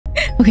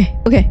Okay,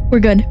 okay, we're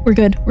good, we're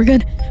good, we're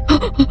good.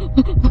 Oh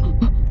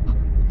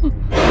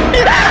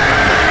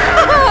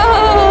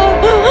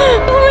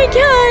my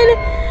god!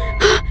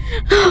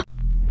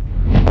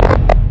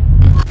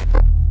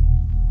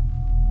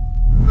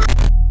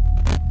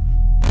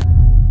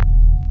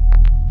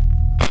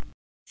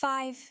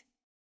 5,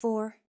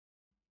 4,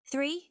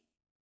 3,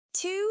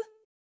 2,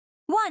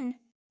 1.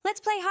 Let's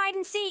play hide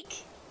and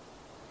seek.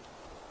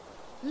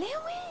 Louis!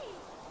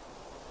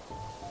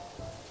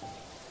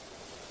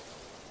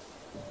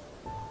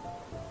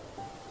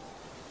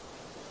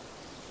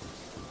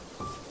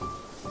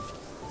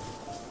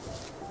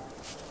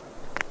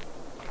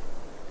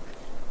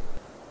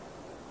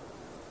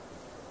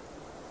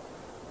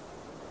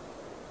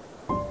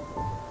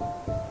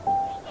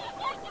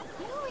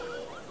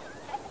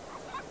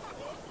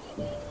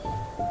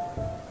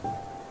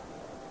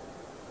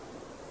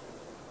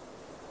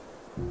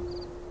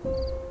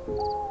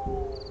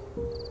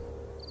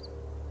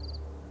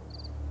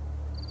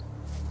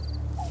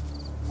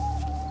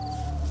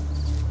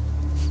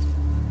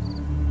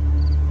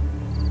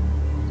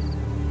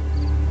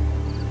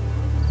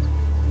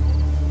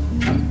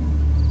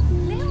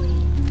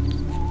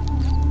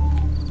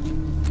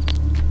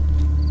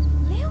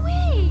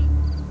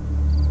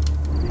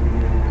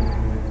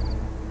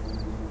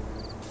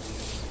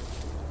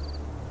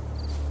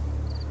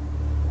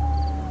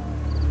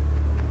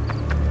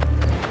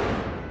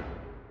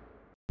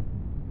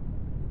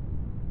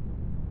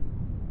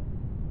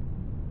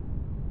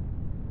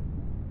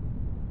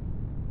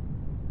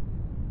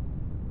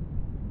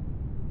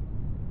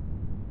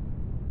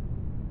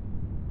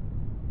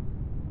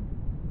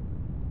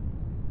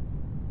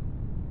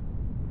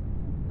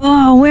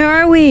 Oh, where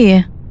are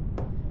we?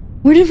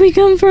 Where did we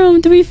come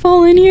from? Did we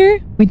fall in here?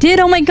 We did?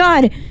 Oh my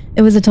god!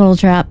 It was a total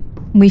trap.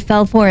 We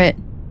fell for it.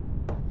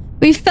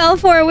 We fell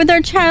for it with our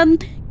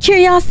child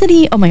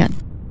curiosity. Oh my god.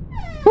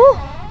 Ooh.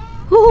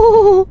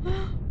 Ooh.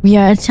 We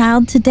are a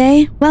child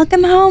today.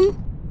 Welcome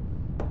home.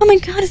 Oh my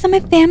god, is that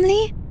my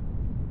family?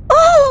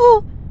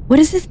 Oh! What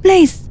is this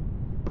place?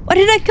 Why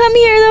did I come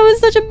here? That was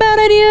such a bad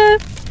idea.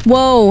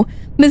 Whoa.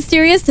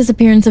 Mysterious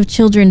disappearance of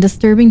children.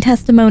 Disturbing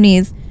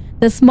testimonies.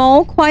 The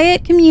small,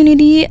 quiet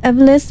community of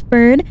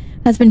Lisford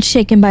has been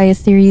shaken by a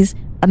series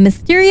of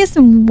mysterious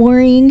and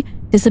worrying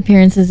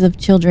disappearances of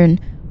children.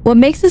 What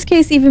makes this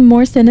case even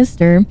more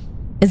sinister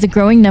is a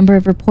growing number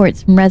of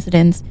reports from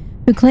residents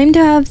who claim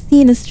to have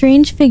seen a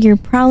strange figure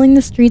prowling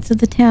the streets of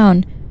the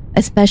town,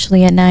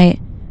 especially at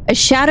night. A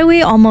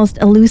shadowy, almost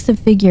elusive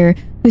figure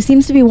who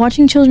seems to be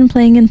watching children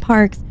playing in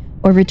parks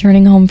or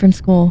returning home from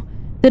school.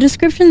 The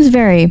descriptions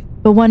vary,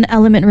 but one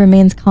element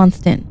remains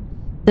constant: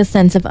 the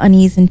sense of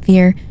unease and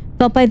fear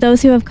felt by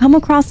those who have come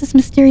across this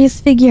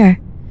mysterious figure.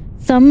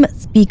 Some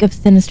speak of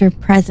sinister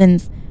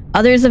presence,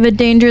 others of a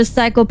dangerous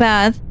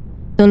psychopath.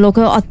 The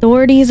local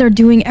authorities are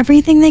doing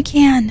everything they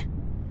can.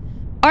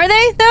 Are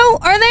they, though?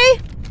 Are they?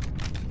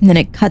 And then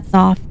it cuts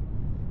off.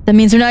 That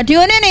means they're not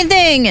doing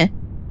anything!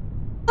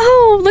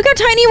 Oh, look how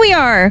tiny we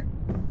are!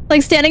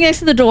 Like standing next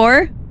to the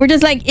door. We're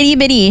just like itty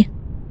bitty.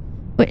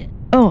 Wait,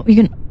 oh, we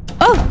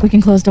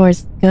can close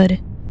doors.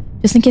 Good.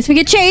 Just in case we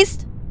get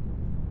chased.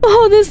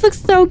 Oh, this looks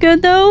so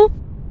good though.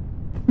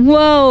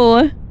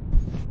 Whoa.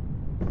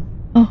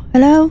 Oh,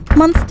 hello?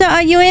 Monster,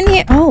 are you in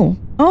here? Oh,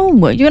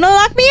 you're gonna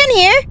lock me in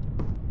here?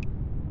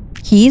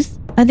 Keys?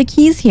 Are the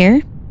keys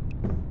here?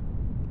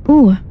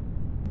 Ooh.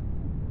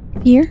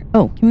 Here?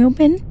 Oh, can we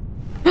open?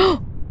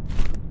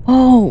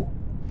 Oh,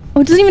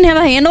 it doesn't even have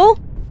a handle?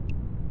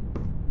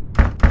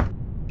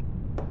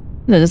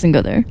 That doesn't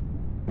go there.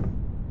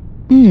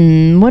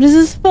 What is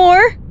this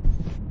for?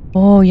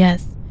 Oh,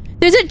 yes.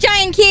 There's a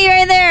giant key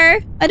right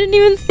there. I didn't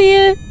even see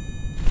it.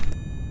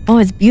 Oh,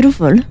 it's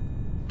beautiful.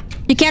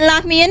 You can't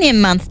lock me in here,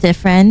 monster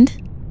friend.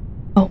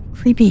 Oh,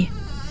 creepy.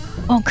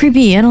 Oh,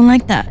 creepy. I don't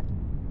like that.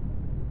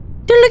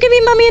 Don't look at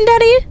me, mommy and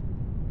daddy.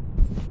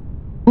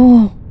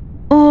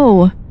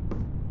 Oh.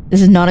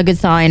 This is not a good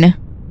sign.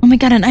 Oh my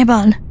god, an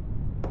eyeball.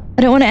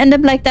 I don't want to end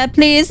up like that,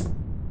 please.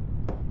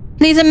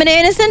 Please, I'm an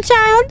innocent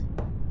child.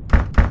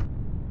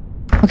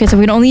 Okay, so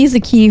we can only use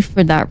the key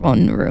for that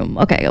one room.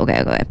 Okay.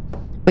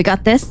 We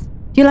got this.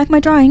 Do you like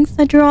my drawings?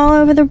 I drew all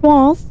over the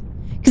walls.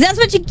 Because that's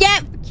what you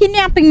get for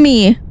kidnapping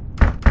me.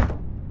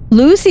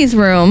 Lucy's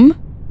room.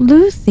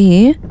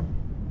 Lucy.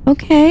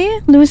 Okay,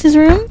 Lewis's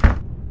room.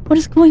 What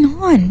is going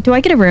on? Do I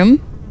get a room?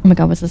 Oh my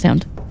god, what's the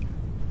sound?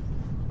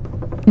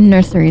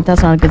 Nursery.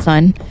 That's not a good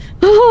sign.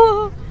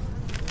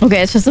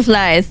 Okay, it's just the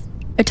flies.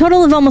 A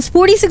total of almost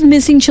 46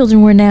 missing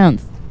children were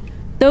announced.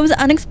 Those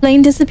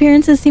unexplained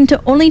disappearances seem to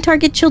only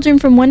target children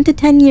from 1 to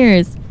 10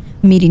 years,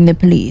 meeting the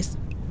police.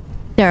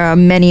 There are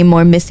many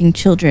more missing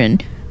children.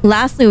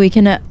 Lastly, we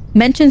can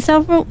mention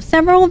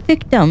several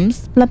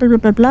victims. Blah, blah, blah,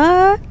 blah,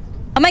 blah.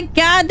 Oh my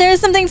god, there's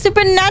something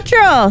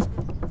supernatural.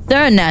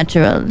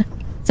 Supernatural,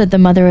 said the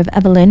mother of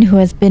Evelyn, who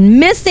has been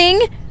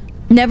missing.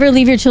 Never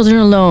leave your children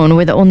alone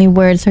were the only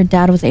words her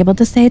dad was able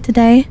to say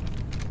today.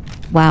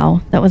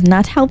 Wow, that was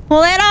not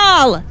helpful at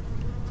all.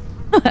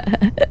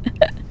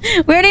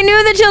 We already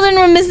knew the children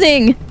were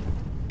missing.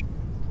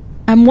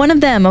 I'm one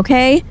of them,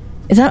 okay?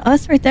 Is that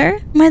us right there?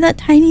 Am I that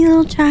tiny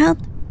little child?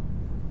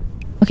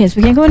 Okay, so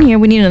we can't go in here.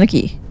 We need another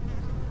key.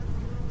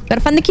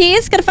 Gotta find the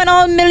keys. Gotta find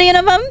all 1,000,000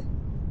 of them.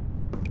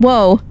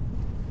 Whoa.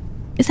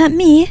 Is that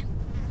me?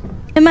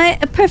 Am I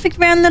a perfect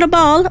round little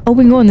ball? Oh,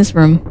 we can go in this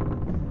room.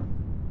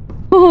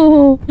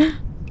 Oh.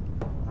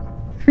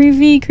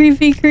 Creepy,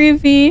 creepy,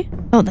 creepy.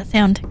 Oh, that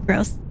sound.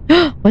 Gross.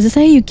 What does it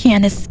say? You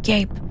can't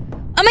escape.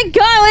 Oh my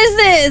god, what is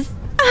this?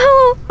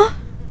 Oh.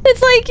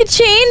 It's like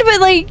chained, but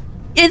like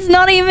it's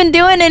not even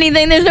doing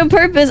anything. There's no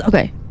purpose.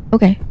 Okay.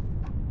 Okay.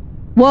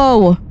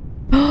 Whoa.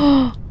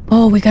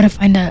 Oh, we gotta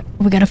find the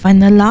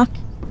lock.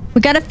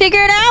 We gotta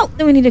figure it out.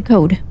 Then we need a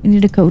code. We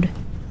need a code.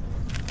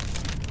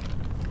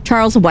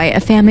 Charles White, a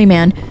family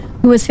man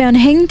who was found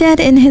hanged dead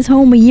in his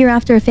home a year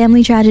after a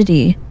family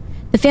tragedy.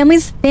 The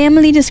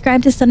family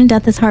described his sudden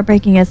death as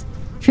heartbreaking as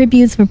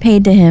tributes were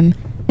paid to him.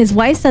 His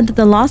wife said that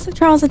the loss of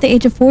Charles at the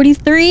age of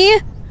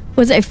 43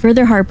 was a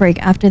further heartbreak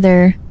after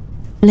their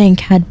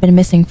Link had been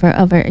missing for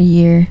over a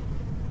year.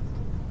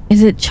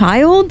 Is it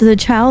child? The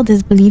child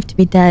is believed to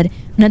be dead,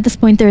 and at this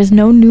point there is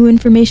no new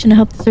information to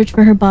help the search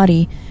for her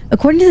body.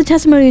 According to the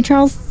testimony of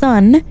Charles'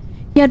 son,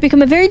 he had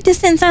become a very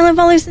distant silent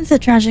follower since the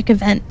tragic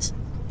event.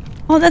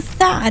 Oh, that's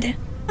sad.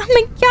 Oh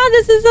my god,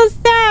 this is so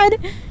sad.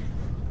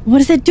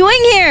 What is it doing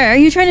here? Are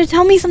you trying to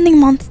tell me something,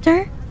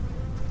 monster?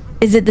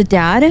 Is it the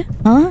dad?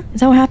 Huh?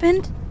 Is that what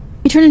happened?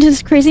 He turned into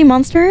this crazy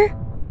monster?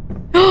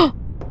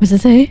 What does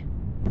it say?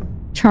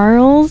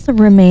 Charles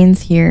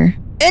remains here.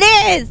 It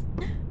is!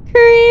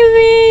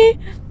 Creepy!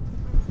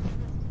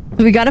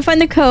 So we gotta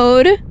find the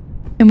code.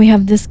 And we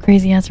have this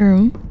crazy ass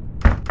room.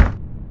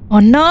 Oh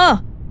no!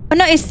 Oh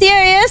no, are you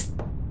serious?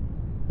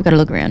 We gotta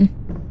look around.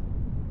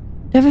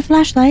 Do you have a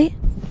flashlight?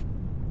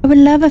 I would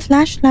love a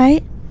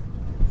flashlight.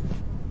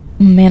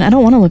 Oh, man, I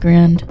don't want to look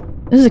around.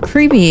 This is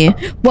creepy.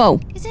 Whoa.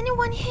 Is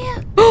anyone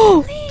here?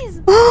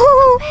 Please.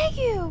 Oh. I beg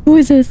you. Who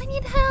is this? I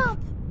need help.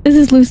 This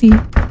is Lucy.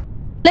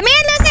 Let me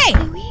in, Lucy!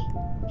 Louis?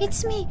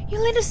 It's me,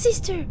 your little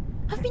sister.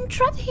 I've been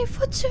trapped here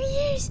for 2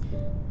 years.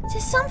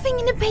 There's something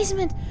in the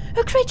basement.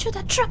 A creature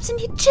that traps in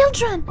your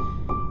children.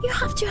 You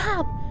have to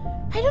help.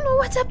 I don't know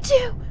what's up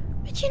to,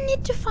 but you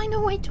need to find a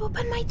way to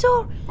open my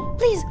door.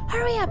 Please,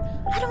 hurry up.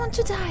 I don't want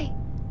to die.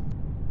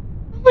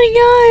 Oh my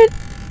god.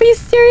 Are you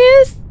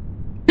serious?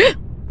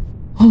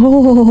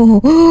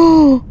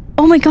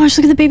 Oh my gosh,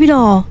 look at the baby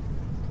doll.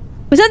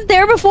 Was that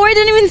there before? I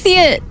didn't even see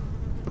it.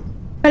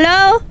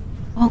 Hello?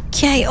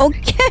 Okay,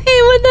 okay.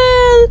 What the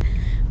hell?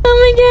 Oh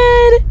my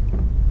god.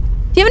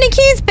 Do you have any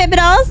keys, baby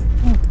dolls?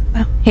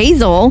 Oh,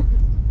 Hazel?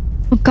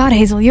 Oh god,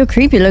 Hazel, you're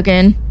creepy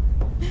looking.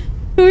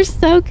 You're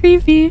so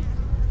creepy.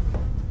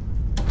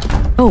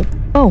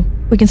 Oh,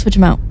 we can switch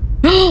them out.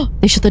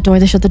 They shut the door,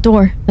 they shut the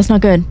door. That's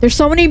not good. There's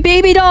so many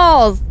baby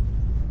dolls.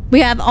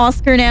 We have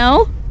Oscar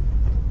now.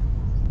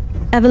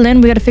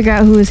 Evelyn, we gotta figure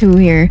out who is who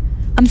here.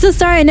 I'm so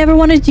sorry, I never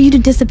wanted you to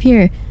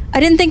disappear. I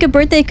didn't think a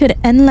birthday could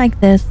end like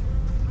this.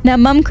 Now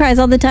Mom cries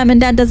all the time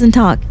and Dad doesn't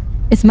talk.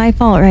 It's my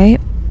fault,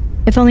 right?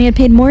 If only I'd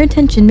paid more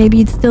attention, maybe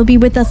you'd still be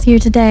with us here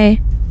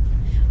today.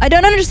 I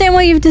don't understand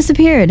why you've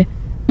disappeared.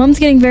 Mom's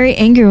getting very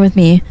angry with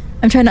me.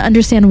 I'm trying to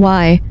understand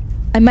why.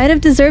 I might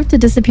have deserved to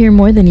disappear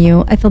more than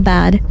you. I feel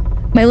bad.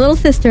 My little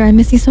sister, I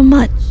miss you so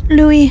much.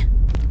 Louis.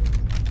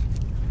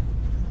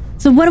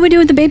 So what do we do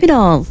with the baby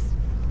dolls?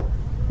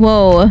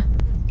 Whoa.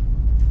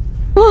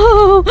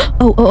 Whoa.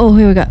 Oh,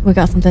 here we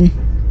got something.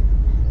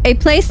 A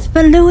place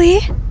for Louis.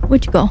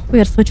 Where'd you go? We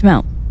gotta switch him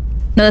out.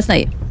 No, that's not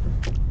you.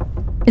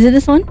 Is it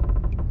this one?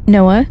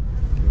 Noah.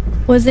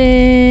 Was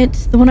it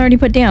the one I already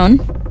put down?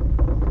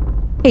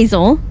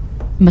 Hazel.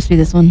 It must be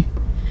this one.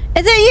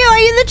 Is it you? Are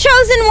you the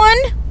chosen one?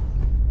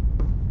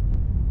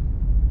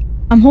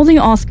 I'm holding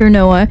Oscar,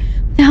 Noah.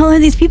 What the hell are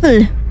these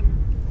people?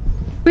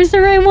 Where's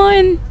the right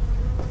one?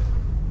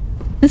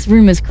 This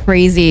room is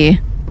crazy.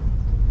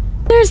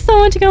 There's so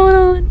much going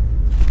on.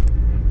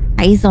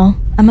 Hazel,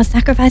 I must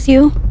sacrifice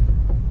you.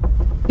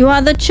 You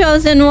are the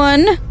chosen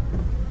one.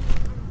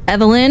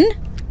 Evelyn.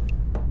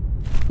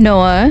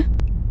 Noah.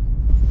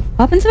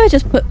 What happens if I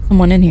just put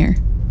someone in here?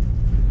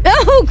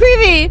 Oh,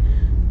 creepy!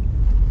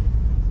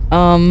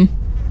 Are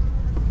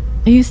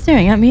you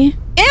staring at me? Ew,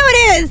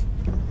 it is!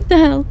 What the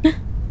hell?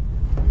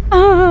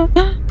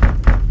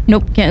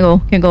 Nope, can't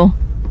go, can't go.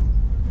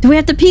 Do we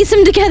have to piece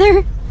them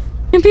together?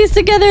 And piece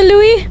together,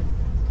 Louis?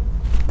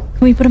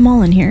 Can we put them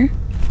all in here?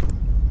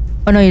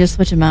 Oh no, you just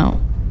switch them out.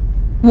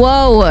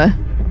 Whoa! What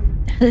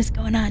the hell is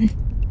going on?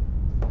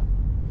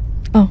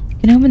 Oh,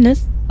 can I open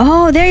this?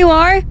 Oh, there you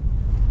are!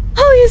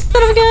 Oh, you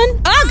son of a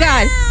gun! Oh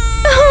god!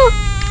 Oh.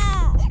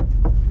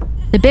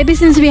 The baby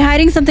seems to be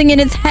hiding something in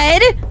its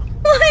head?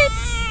 What?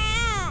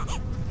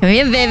 Come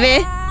here,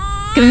 baby!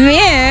 Come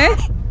here!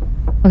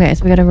 Okay,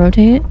 so we gotta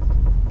rotate it.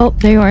 Oh,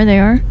 there you are, there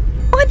you are.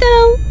 What the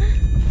hell?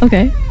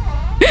 Okay.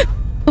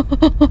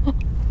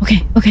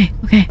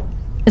 Okay.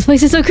 This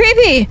place is so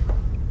creepy!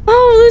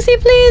 Oh, Lucy,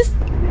 please!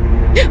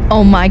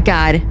 Oh my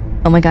god.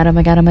 Oh my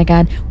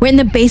god. We're in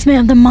the basement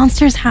of the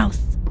monster's house.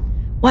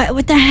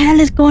 What the hell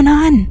is going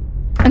on?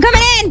 I'm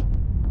coming in!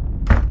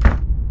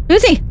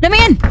 Lucy, let me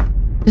in!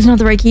 This is not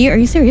the right key. Are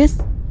you serious?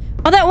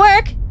 Oh, that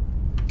work?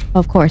 Oh,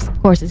 of course,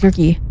 it's your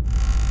key.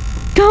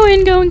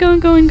 Going.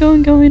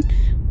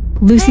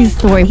 Lucy's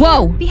story.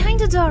 Whoa! Behind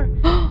the door.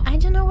 I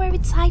don't know where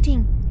it's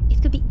hiding.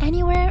 It could be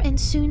anywhere, and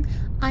soon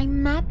I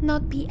might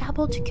not be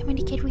able to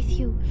communicate with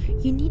you.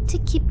 You need to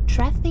keep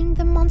tracking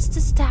the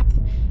monster's depth.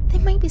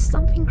 There might be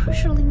something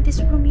crucial in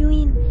this room you're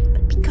in,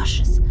 but be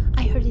cautious.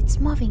 I heard it's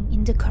moving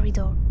in the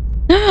corridor.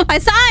 I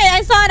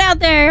saw it out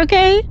there,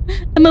 okay?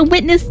 I'm a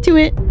witness to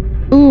it.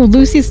 Ooh,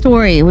 Lucy's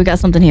story. We got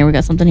something here.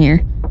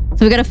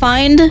 So we gotta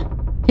find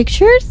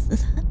pictures?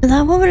 Is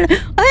that what we're... Oh, hey,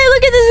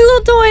 look at these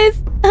little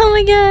toys. Oh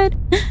my god.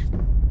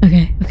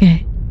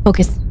 Okay.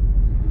 Focus,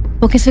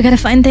 we gotta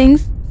find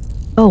things.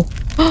 Oh,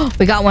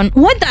 we got one.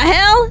 What the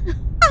hell?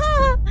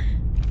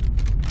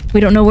 We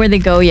don't know where they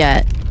go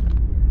yet.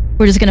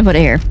 We're just gonna put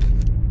it here.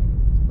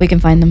 We can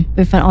find them.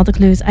 We found all the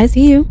clues. I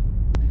see you.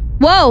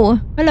 Whoa!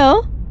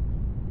 Hello?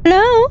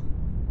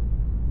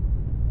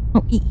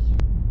 Oh, E.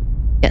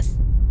 Yes.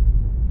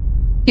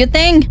 Do your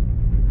thing,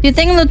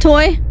 little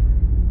toy.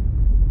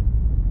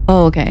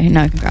 Oh, okay.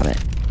 Now I can grab it.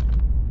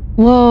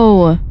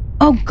 Whoa.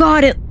 Oh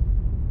god,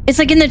 it's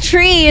like in the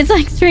tree. It's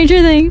like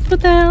Stranger Things.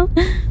 What the hell?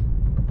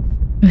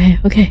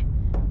 Okay.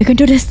 We can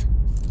do this.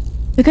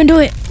 We can do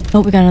it.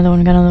 Oh, we got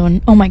another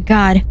one. Oh my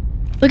god.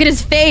 Look at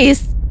his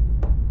face.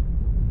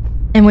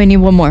 And we need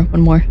one more.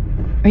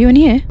 Are you in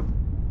here?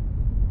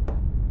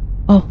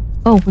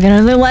 Oh, we got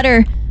another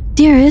letter.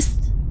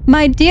 Dearest,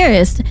 my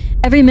dearest,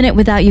 every minute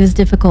without you is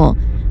difficult.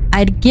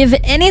 I'd give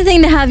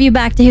anything to have you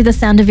back to hear the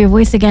sound of your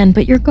voice again,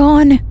 but you're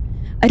gone.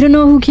 I don't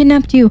know who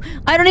kidnapped you.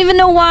 I don't even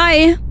know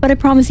why. But I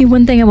promise you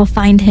one thing, I will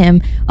find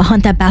him. I'll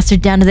hunt that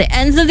bastard down to the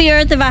ends of the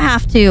earth if I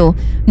have to.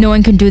 No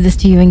one can do this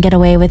to you and get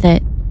away with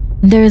it.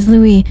 And there is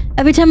Louis.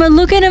 Every time I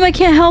look at him, I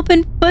can't help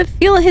but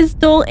feel his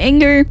dull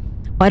anger.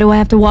 Why do I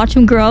have to watch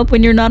him grow up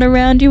when you're not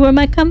around? You are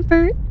my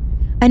comfort.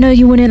 I know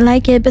you wouldn't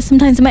like it, but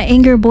sometimes my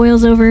anger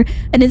boils over,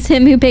 and it's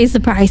him who pays the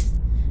price.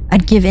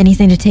 I'd give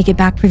anything to take it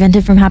back, prevent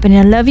it from happening.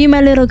 I love you, my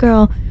little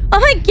girl. Oh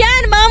my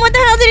god, Mom, what the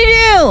hell did he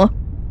do?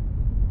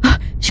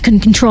 She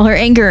couldn't control her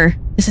anger.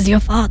 This is your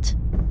fault.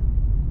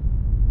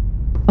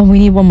 Oh, we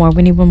need one more.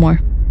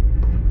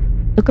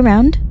 Look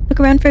around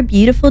for a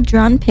beautiful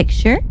drawn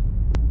picture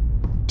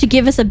to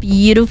give us a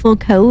beautiful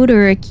code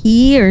or a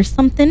key or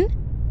something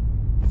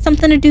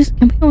to do.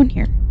 Can we go in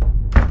here?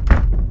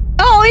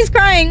 Oh, he's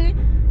crying.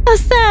 How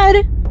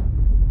sad.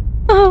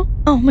 Oh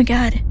my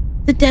god,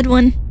 the dead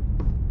one.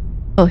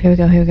 Oh, here we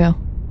go.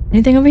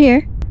 Anything over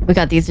here? We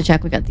got these to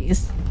check.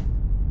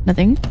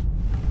 Nothing.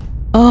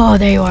 Oh,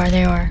 there you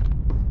are.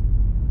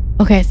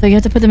 Okay, so you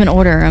have to put them in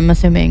order, I'm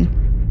assuming.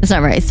 That's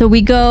not right. So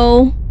we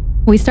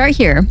start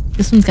here.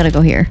 This one's gotta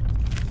go here.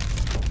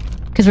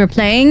 Because we're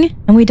playing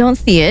and we don't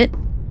see it.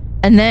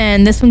 And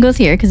then this one goes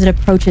here because it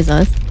approaches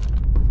us.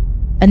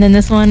 And then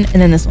this one,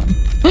 and then this one.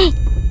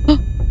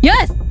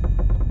 Yes!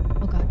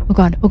 Oh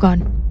god.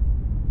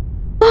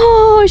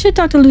 Oh, I should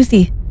talk to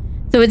Lucy.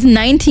 So it's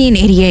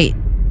 1988.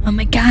 Oh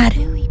my god.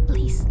 Louis,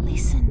 please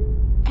listen.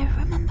 I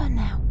remember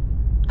now.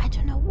 I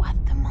don't know what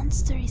the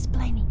monster is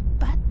planning,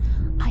 but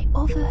I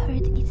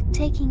overheard it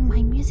taking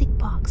my music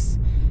box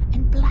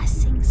and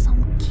blasting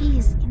some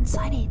keys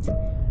inside it.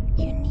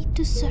 You need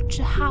to search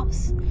the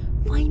house,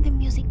 find the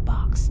music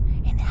box,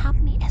 and help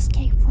me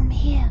escape from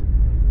here.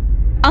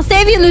 I'll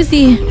save you,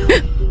 Lucy. Oh, no,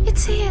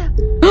 it's here.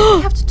 I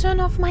have to turn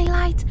off my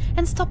light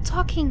and stop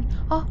talking,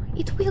 or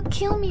it will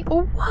kill me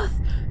or what?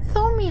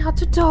 Throw me out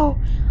the door.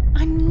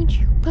 I need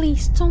you.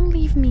 Please don't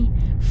leave me.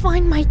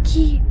 Find my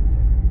key.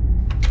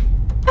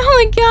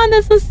 Oh my god,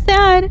 that's so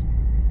sad.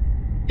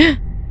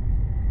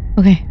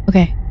 Okay.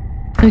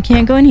 So we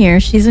can't go in here.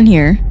 She's in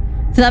here.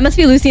 So that must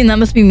be Lucy and that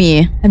must be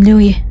me. I'm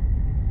Louis.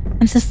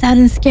 I'm so sad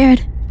and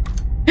scared.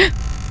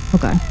 Oh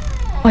god.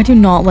 Oh, I do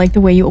not like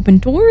the way you open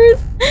doors.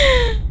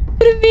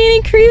 Could it be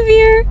any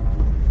creepier?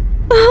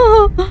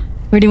 Oh.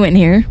 Where do we went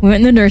in here? We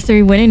went in the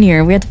nursery, went in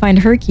here. We had to find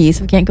her key,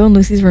 so we can't go in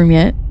Lucy's room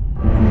yet.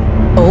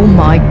 Oh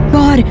my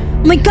god.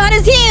 Oh my god,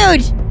 it's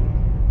huge!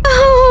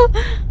 Oh,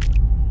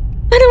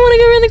 I don't want to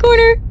go around the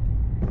corner.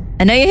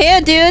 I know you're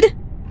here, dude.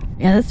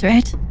 Yeah, that's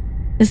right.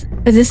 This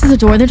is the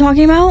door they're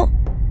talking about?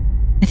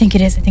 I think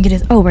it is.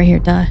 Oh, right here,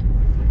 duh.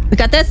 We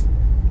got this?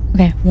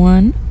 Okay,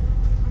 one.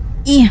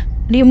 Yeah,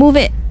 how do you move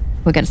it?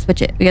 We gotta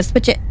switch it.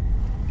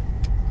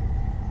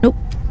 Nope.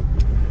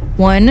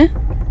 One.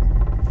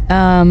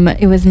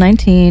 It was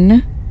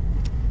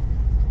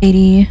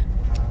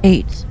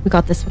 1988. We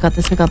got this.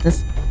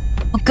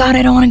 Oh god,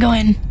 I don't want to go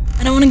in.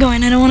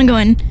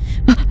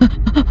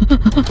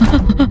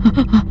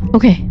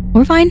 Okay,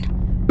 we're fine.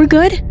 We're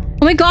good.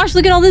 Oh my gosh,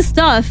 look at all this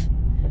stuff.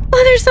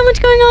 Oh, there's so much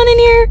going on in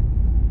here.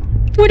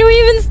 Where do we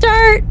even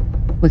start?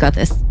 We got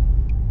this.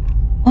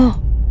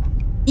 Oh,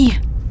 yeah.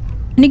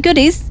 Any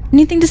goodies?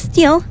 Anything to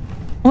steal?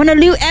 I want to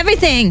loot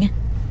everything.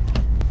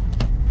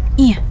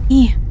 Yeah.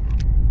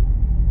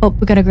 Oh,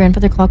 we got a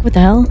grandfather clock. What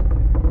the hell?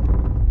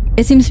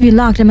 It seems to be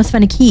locked. I must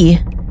find a key.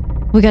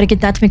 We gotta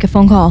get that to make a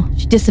phone call.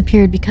 She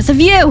disappeared because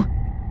of you.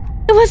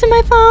 It wasn't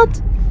my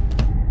fault.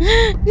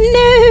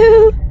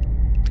 No.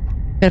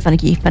 Gotta find a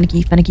key.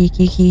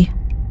 Key.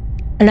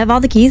 I love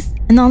all the keys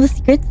and all the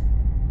secrets.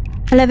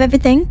 I love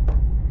everything.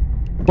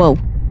 Whoa.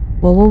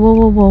 Whoa, whoa, whoa,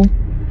 whoa, whoa.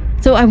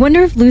 So I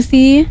wonder if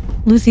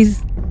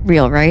Lucy's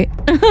real, right?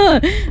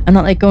 I'm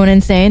not like going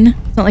insane.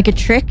 It's not like a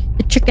trick.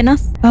 They're tricking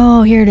us.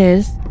 Oh, here it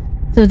is.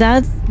 So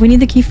we need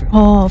the key for,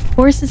 oh, of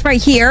course it's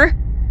right here.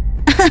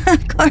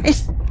 Of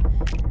course.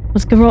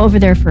 Let's go over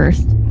there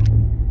first.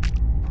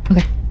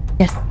 Okay.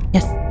 Yes,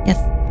 yes, yes.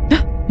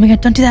 Oh my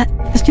god, don't do that.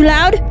 That's too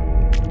loud.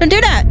 Don't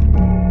do that.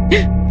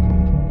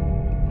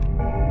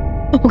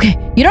 Okay,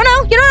 you don't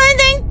know? You don't know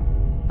anything?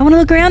 I want to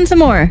look around some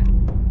more.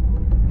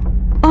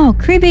 Oh,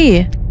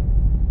 creepy.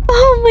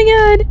 Oh my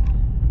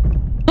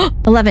god.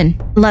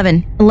 11,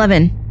 11,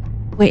 11.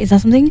 Wait, is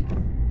that something?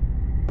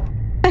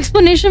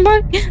 Explanation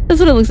mark? That's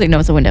what it looks like. No,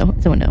 it's a window.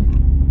 It's a window.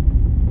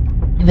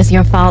 It was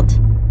your fault.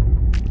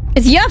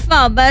 It's your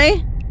fault,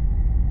 buddy.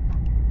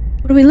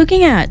 What are we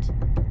looking at?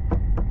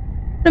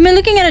 Am I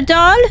looking at a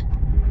doll?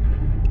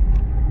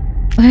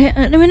 Okay,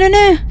 no.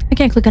 I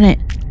can't click on it.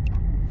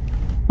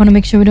 Want to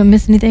make sure we don't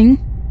miss anything.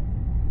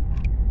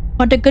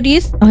 What the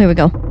goodies? Oh, here we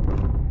go.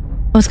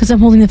 Oh, it's because I'm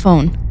holding the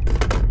phone.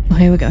 Oh,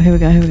 here we go.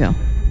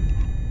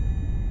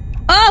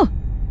 Oh!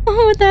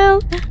 Oh, what the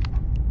hell?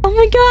 Oh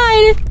my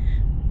god!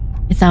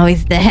 It's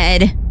always the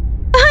head.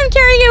 I'm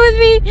carrying it with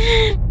me.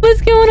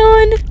 What's going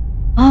on?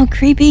 Oh,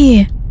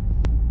 creepy.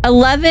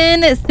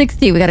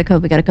 1160. We got a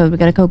code.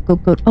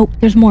 Code. Oh,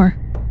 there's more.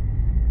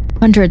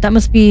 100. That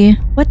must be...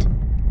 What?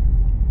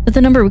 That's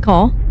the number we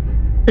call.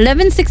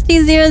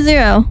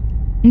 116000.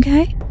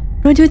 Okay.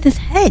 What do I do with this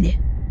head?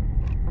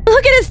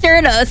 Look at it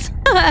staring at us.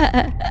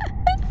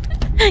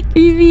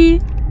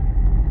 Creepy.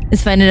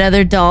 Let's find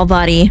another doll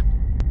body.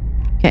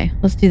 Okay,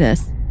 let's do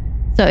this.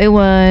 So it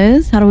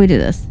was... How do we do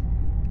this?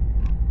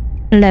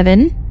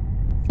 11.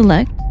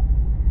 Select.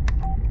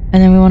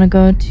 And then we want to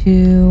go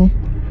to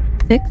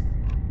 6.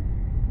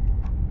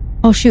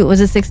 Oh shoot, was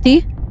it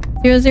 60?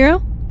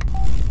 00?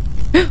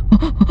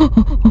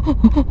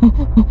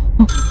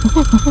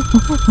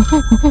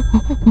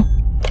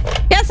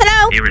 Yes,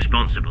 hello?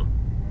 Irresponsible.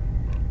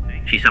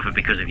 She suffered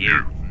because of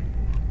you.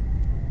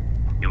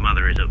 Your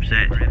mother is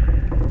upset.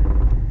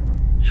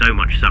 So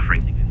much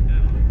suffering.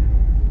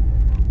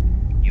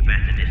 You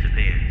better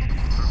disappear.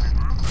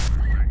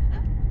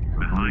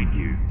 Behind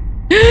you.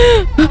 No.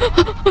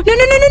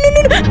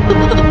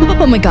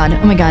 Oh my god.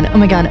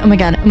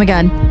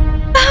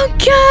 Oh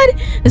god.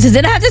 This is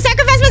it. I have to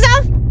sacrifice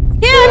myself.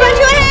 Yeah, I brought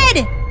you ahead.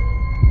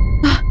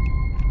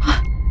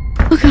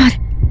 Oh god.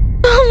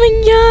 Oh my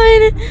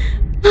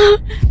god.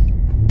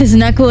 This is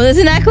not cool.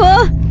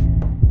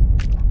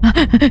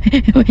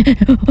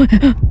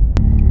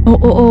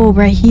 Oh,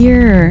 right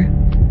here.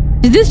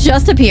 Did this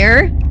just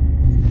appear?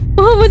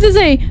 Oh, what's it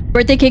say?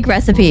 Birthday cake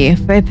recipe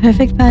for a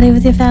perfect party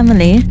with your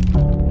family.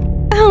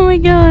 Oh my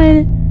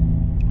god.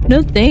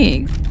 No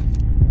thanks.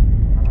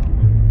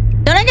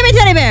 Don't give me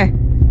teddy bear.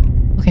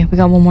 Okay, we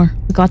got one more.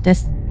 We got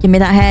this. Give me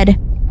that head.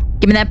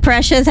 Give me that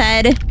precious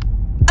head.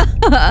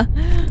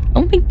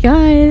 Oh my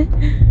god.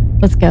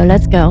 Let's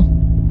go.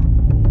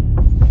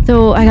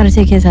 So I gotta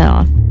take his head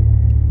off.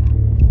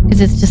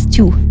 Because it's just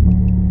 2.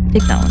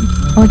 Take that one.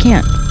 Oh, I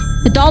can't.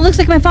 The doll looks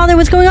like my father.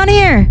 What's going on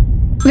here?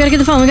 We gotta get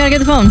the phone.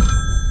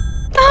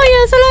 Oh,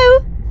 yes,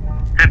 hello.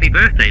 Happy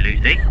birthday,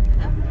 Lucy.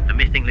 The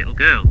missing little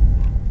girl.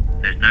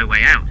 There's no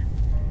way out.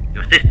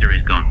 Your sister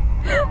is gone.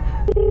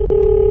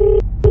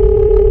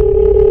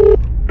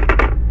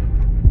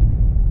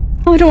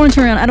 Oh, I don't want to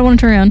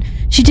turn around.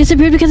 She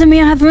disappeared because of me.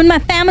 I have ruined my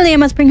family. I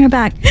must bring her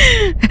back.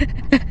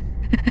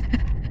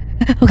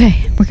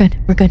 Okay, we're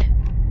good.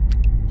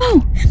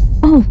 Oh,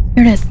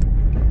 here it is.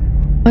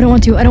 I don't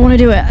want to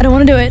do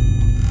it.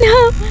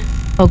 No.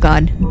 Oh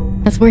god.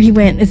 That's where he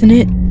went, isn't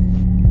it?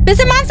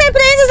 Mr. Monster,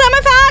 please, it's not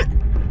my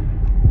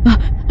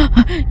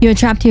fault. You're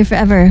trapped here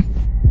forever.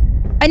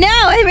 I know,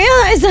 I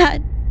realize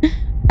that.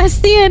 I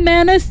see it,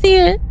 man, I see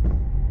it.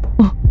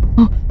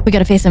 Oh, we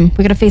gotta face him.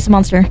 We gotta face the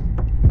monster.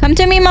 Come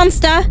to me,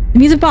 monster. The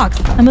music box.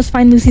 I must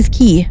find Lucy's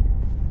key.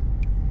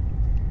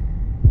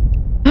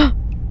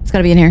 It's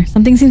gotta be in here.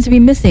 Something seems to be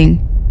missing.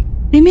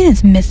 What do you mean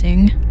it's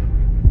missing?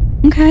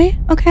 Okay.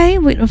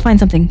 Wait, we'll find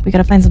something. We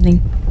gotta find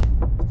something.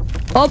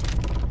 Oh,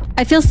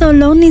 I feel so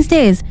alone these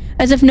days.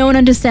 As if no one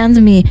understands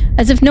me.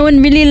 As if no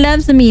one really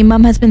loves me.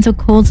 Mom has been so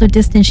cold, so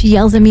distant. She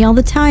yells at me all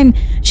the time.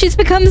 She's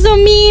become so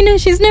mean.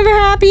 She's never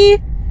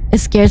happy. It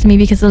scares me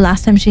because the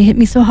last time she hit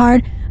me so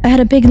hard, I had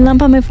a big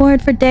lump on my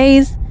forehead for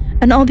days.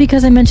 And all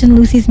because I mentioned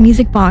Lucy's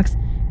music box.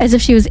 As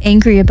if she was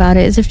angry about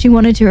it. As if she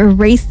wanted to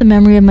erase the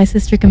memory of my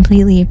sister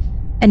completely.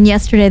 And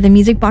yesterday, the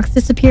music box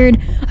disappeared.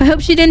 I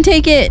hope she didn't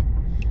take it.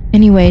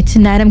 Anyway,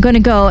 tonight I'm gonna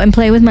go and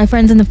play with my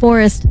friends in the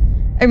forest.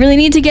 I really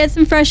need to get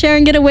some fresh air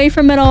and get away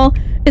from it all.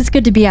 It's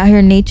good to be out here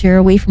in nature,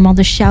 away from all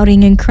the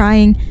shouting and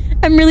crying.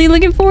 I'm really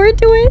looking forward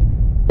to it.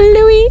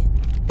 Louie,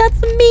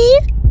 that's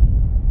me.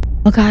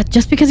 Oh god,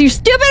 just because of your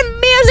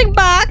stupid music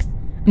box.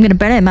 I'm gonna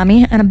burn it,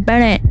 mommy. I'm gonna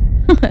burn it.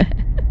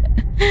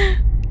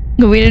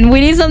 We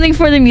need something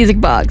for the music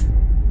box.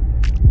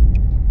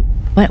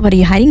 What are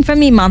you hiding from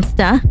me,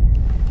 monster?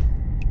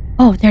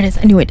 Oh, there it is.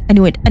 I knew it.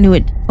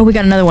 Oh, we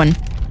got another one.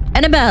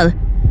 Annabelle,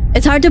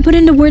 It's hard to put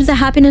into words the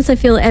happiness I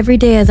feel every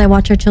day as I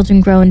watch our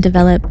children grow and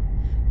develop.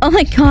 Oh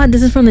my god,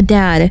 this is from the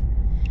dad.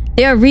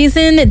 They are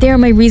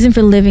my reason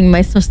for living,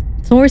 my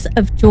source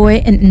of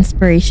joy and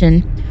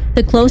inspiration.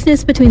 The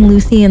closeness between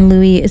Lucy and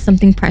Louis is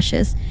something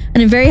precious,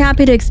 and I'm very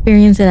happy to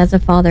experience it as a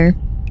father.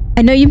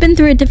 I know you've been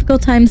through a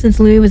difficult time since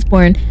Louis was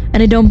born,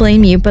 and I don't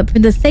blame you, but for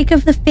the sake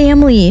of the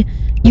family,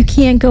 you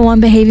can't go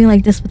on behaving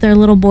like this with our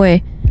little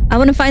boy. I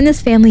want to find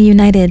this family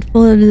united,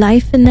 full of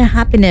life and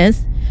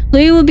happiness.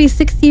 Louis will be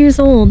 60 years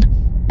old,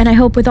 and I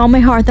hope with all my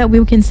heart that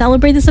we can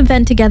celebrate this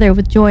event together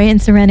with joy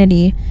and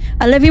serenity.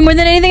 I love you more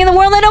than anything in the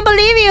world. I don't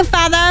believe you,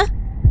 Father.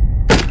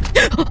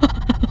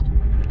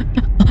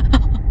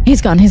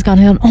 He's gone.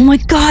 Oh my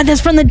god,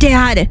 that's from the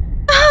dad.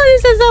 Oh,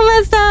 this is so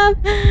messed up.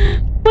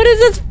 What is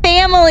this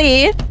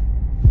family?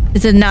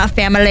 This is not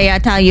family, I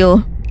tell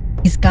you.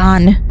 He's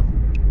gone.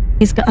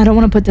 I don't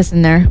want to put this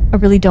in there. I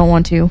really don't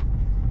want to.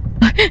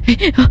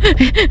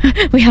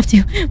 We have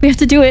to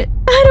do it.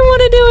 I don't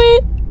want to do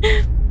it.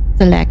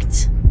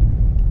 Select.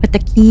 Put the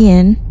key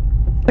in.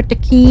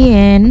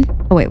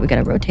 Oh wait, we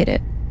gotta rotate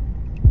it.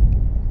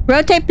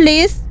 Rotate,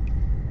 please.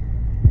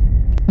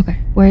 Okay,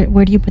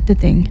 where do you put the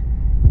thing?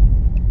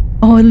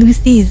 Oh,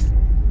 Lucy's.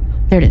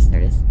 There it is. No,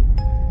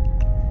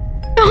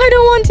 I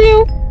don't want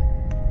to.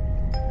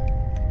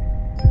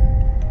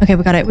 Okay,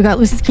 we got it. We got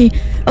Lucy's key.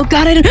 Oh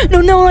god,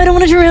 no, I don't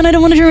want to turn around.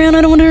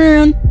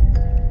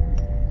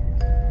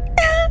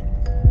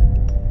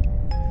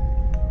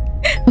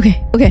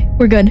 Okay,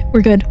 we're good.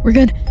 Oh my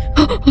god.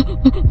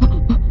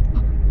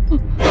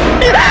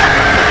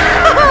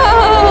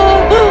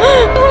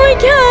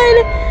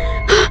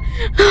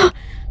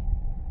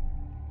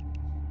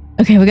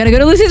 Okay, we gotta go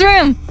to Lucy's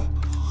room.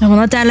 I will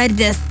not die like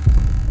this.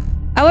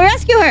 I will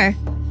rescue her,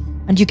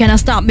 and you cannot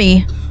stop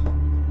me.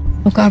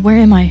 Oh god, where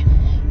am I?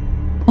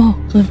 Oh,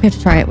 we have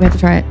to try it.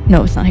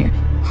 No, it's not here.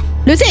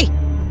 Lucy,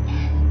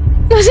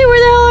 where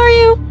the hell are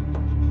you?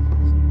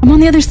 I'm on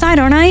the other side,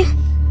 aren't I?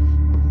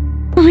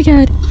 Oh my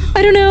god.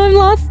 I don't know. I'm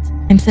lost.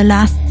 I'm so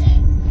lost.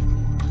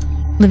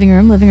 Living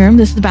room.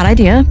 This is a bad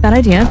idea. Go.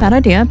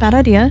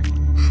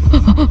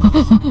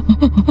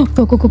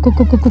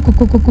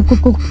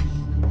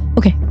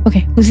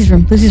 Okay. Lucy's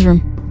room.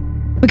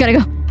 We gotta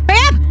go. Hurry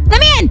up! Let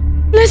me in!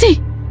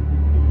 Lucy!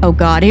 Oh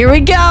god, here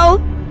we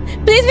go!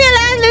 Please be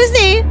alive,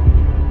 Lucy!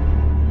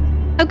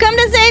 I've come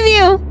to save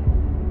you!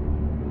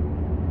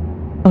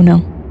 Oh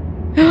no.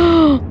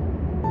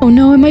 Oh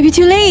no, it might be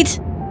too late!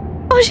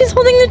 Oh, she's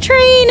holding the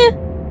train!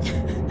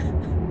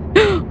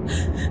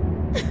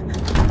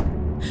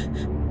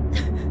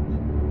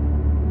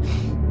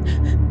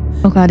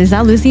 Oh god, is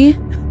that Lucy?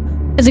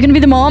 Is it gonna be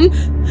the mom?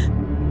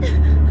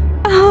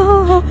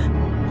 Oh!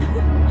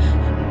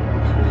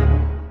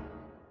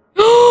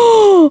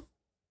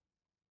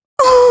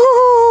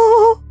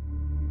 Oh!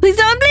 Please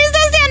don't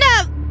stand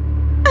up!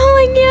 Oh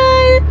my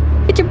god!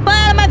 Get your butt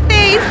out of my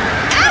face!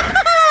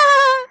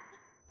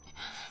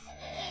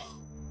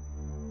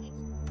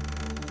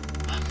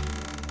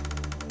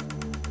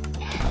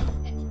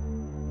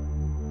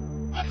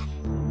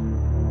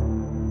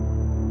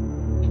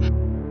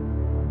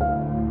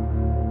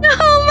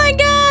 Oh my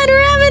god,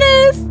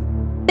 Ravenous!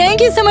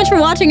 Thank you so much for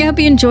watching. I hope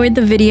you enjoyed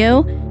the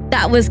video.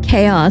 That was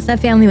chaos. That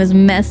family was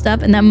messed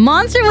up, and that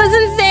monster was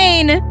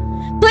insane.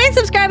 Please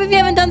subscribe if you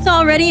haven't done so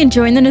already, and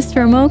join the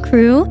Nostromo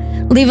crew.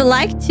 Leave a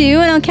like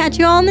too, and I'll catch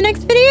you all in the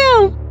next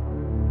video.